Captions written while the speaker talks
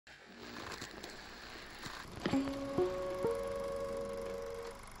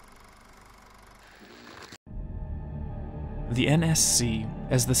The NSC,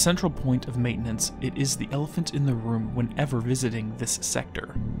 as the central point of maintenance, it is the elephant in the room whenever visiting this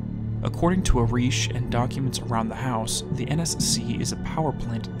sector. According to Arish and documents around the house, the NSC is a power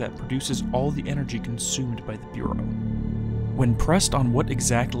plant that produces all the energy consumed by the Bureau. When pressed on what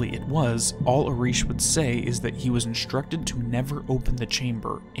exactly it was, all Arish would say is that he was instructed to never open the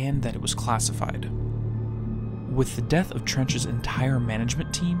chamber and that it was classified. With the death of Trench's entire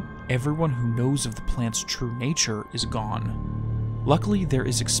management team, everyone who knows of the plant's true nature is gone. Luckily, there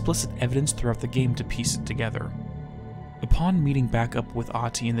is explicit evidence throughout the game to piece it together. Upon meeting back up with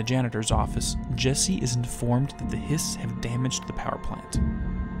Ahti in the janitor's office, Jesse is informed that the Hiss have damaged the power plant.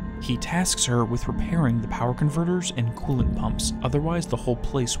 He tasks her with repairing the power converters and coolant pumps, otherwise the whole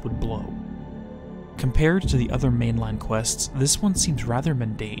place would blow. Compared to the other mainline quests, this one seems rather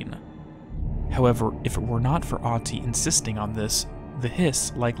mundane. However, if it were not for Ahti insisting on this, the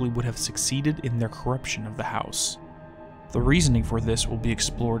Hiss likely would have succeeded in their corruption of the house. The reasoning for this will be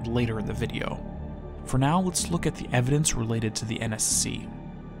explored later in the video. For now, let's look at the evidence related to the NSC.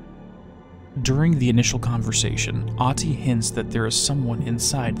 During the initial conversation, Ahti hints that there is someone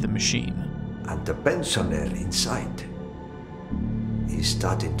inside the machine. And the pensioner inside. He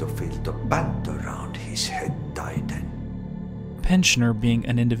started to feel the band around his head tighten. Pensioner being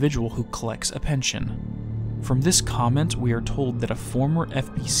an individual who collects a pension. From this comment, we are told that a former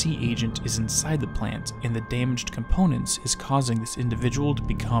FBC agent is inside the plant and the damaged components is causing this individual to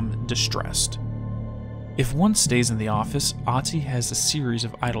become distressed. If one stays in the office, Ahti has a series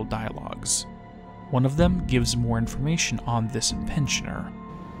of idle dialogues. One of them gives more information on this pensioner.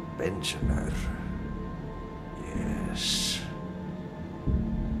 Pensioner. Yes.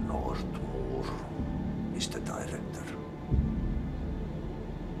 Northmoor is the director.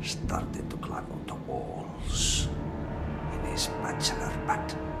 Started to climb on the walls in his bachelor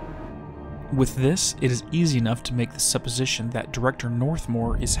pad. With this, it is easy enough to make the supposition that Director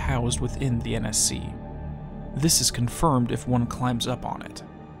Northmoor is housed within the NSC. This is confirmed if one climbs up on it.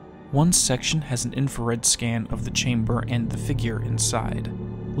 One section has an infrared scan of the chamber and the figure inside.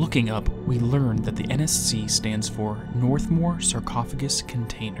 Looking up, we learn that the NSC stands for Northmoor Sarcophagus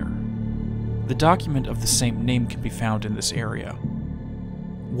Container. The document of the same name can be found in this area.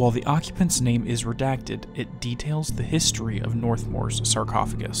 While the occupant's name is redacted, it details the history of Northmoor's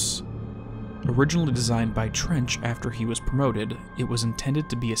sarcophagus. Originally designed by Trench after he was promoted, it was intended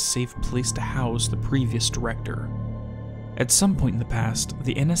to be a safe place to house the previous director. At some point in the past,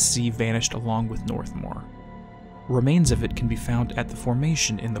 the NSC vanished along with Northmoor. Remains of it can be found at the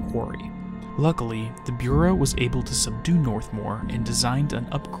formation in the quarry. Luckily, the Bureau was able to subdue Northmoor and designed an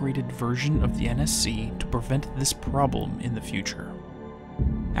upgraded version of the NSC to prevent this problem in the future.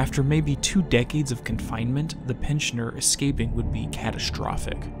 After maybe 2 decades of confinement, the pensioner escaping would be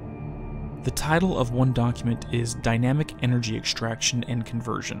catastrophic. The title of one document is Dynamic Energy Extraction and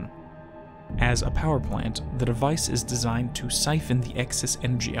Conversion. As a power plant, the device is designed to siphon the excess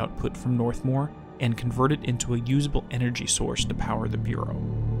energy output from Northmoor and convert it into a usable energy source to power the Bureau.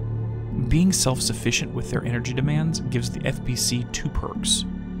 Being self-sufficient with their energy demands gives the FBC 2 perks.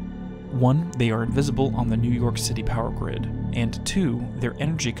 1, they are invisible on the New York City power grid, and 2, their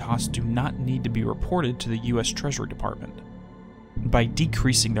energy costs do not need to be reported to the US Treasury Department. By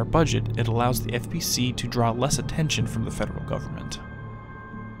decreasing their budget, it allows the FBC to draw less attention from the federal government.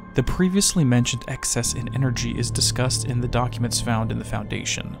 The previously mentioned excess in energy is discussed in the documents found in the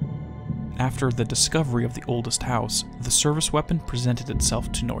Foundation. After the discovery of the oldest house, the service weapon presented itself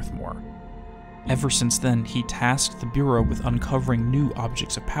to Northmoor. Ever since then, he tasked the Bureau with uncovering new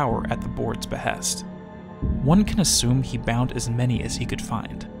objects of power at the board's behest. One can assume he bound as many as he could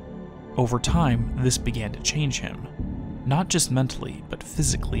find. Over time, this began to change him. Not just mentally, but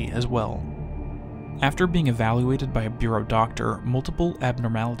physically as well. After being evaluated by a Bureau doctor, multiple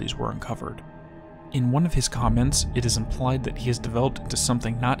abnormalities were uncovered. In one of his comments, it is implied that he has developed into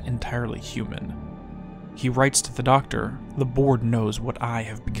something not entirely human. He writes to the doctor, "The board knows what I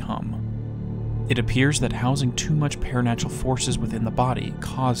have become." It appears that housing too much paranatural forces within the body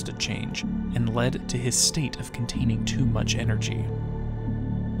caused a change, and led to his state of containing too much energy.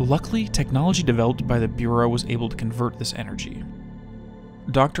 Luckily, technology developed by the Bureau was able to convert this energy.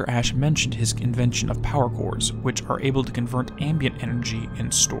 Dr. Ash mentioned his invention of power cores, which are able to convert ambient energy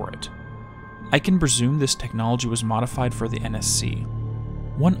and store it. I can presume this technology was modified for the NSC.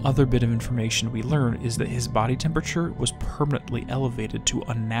 One other bit of information we learn is that his body temperature was permanently elevated to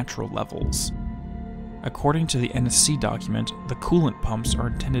unnatural levels. According to the NSC document, the coolant pumps are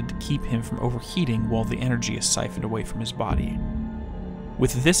intended to keep him from overheating while the energy is siphoned away from his body.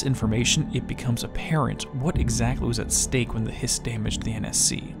 With this information, it becomes apparent what exactly was at stake when the Hiss damaged the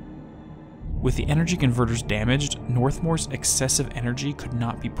NSC. With the energy converters damaged, Northmore's excessive energy could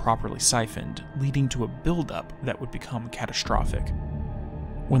not be properly siphoned, leading to a buildup that would become catastrophic.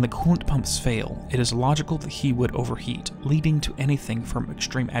 When the coolant pumps fail, it is logical that he would overheat, leading to anything from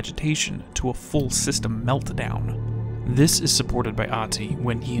extreme agitation to a full system meltdown. This is supported by Ahti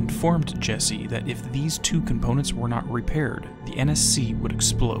when he informed Jesse that if these two components were not repaired, the NSC would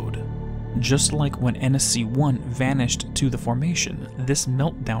explode. Just like when NSC-1 vanished to the formation, this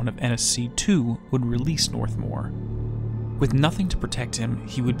meltdown of NSC-2 would release Northmore. With nothing to protect him,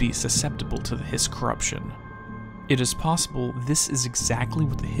 he would be susceptible to the Hiss corruption. It is possible this is exactly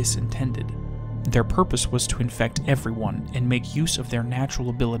what the Hiss intended. Their purpose was to infect everyone and make use of their natural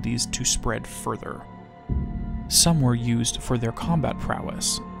abilities to spread further. Some were used for their combat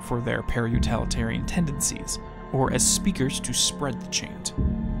prowess, for their para-utilitarian tendencies, or as speakers to spread the chant.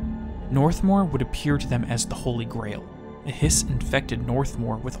 Northmore would appear to them as the Holy Grail. A Hiss-infected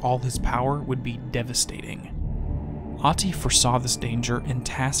Northmore with all his power would be devastating. Ahti foresaw this danger and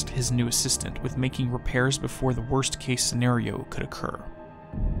tasked his new assistant with making repairs before the worst-case scenario could occur.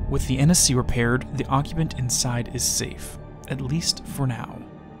 With the NSC repaired, the occupant inside is safe, at least for now.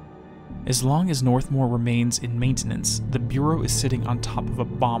 As long as Northmore remains in maintenance, the Bureau is sitting on top of a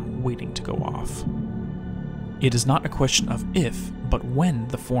bomb waiting to go off. It is not a question of if, but when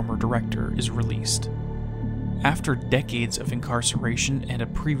the former director is released. After decades of incarceration and a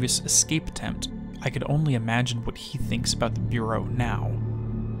previous escape attempt, I could only imagine what he thinks about the Bureau now.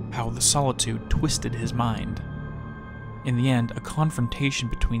 How the solitude twisted his mind. In the end, a confrontation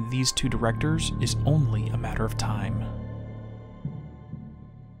between these two directors is only a matter of time.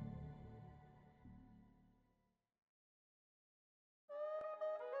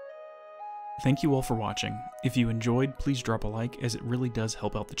 Thank you all for watching. If you enjoyed, please drop a like as it really does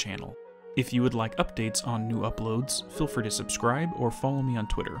help out the channel. If you would like updates on new uploads, feel free to subscribe or follow me on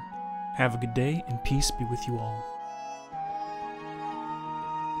Twitter. Have a good day and peace be with you all.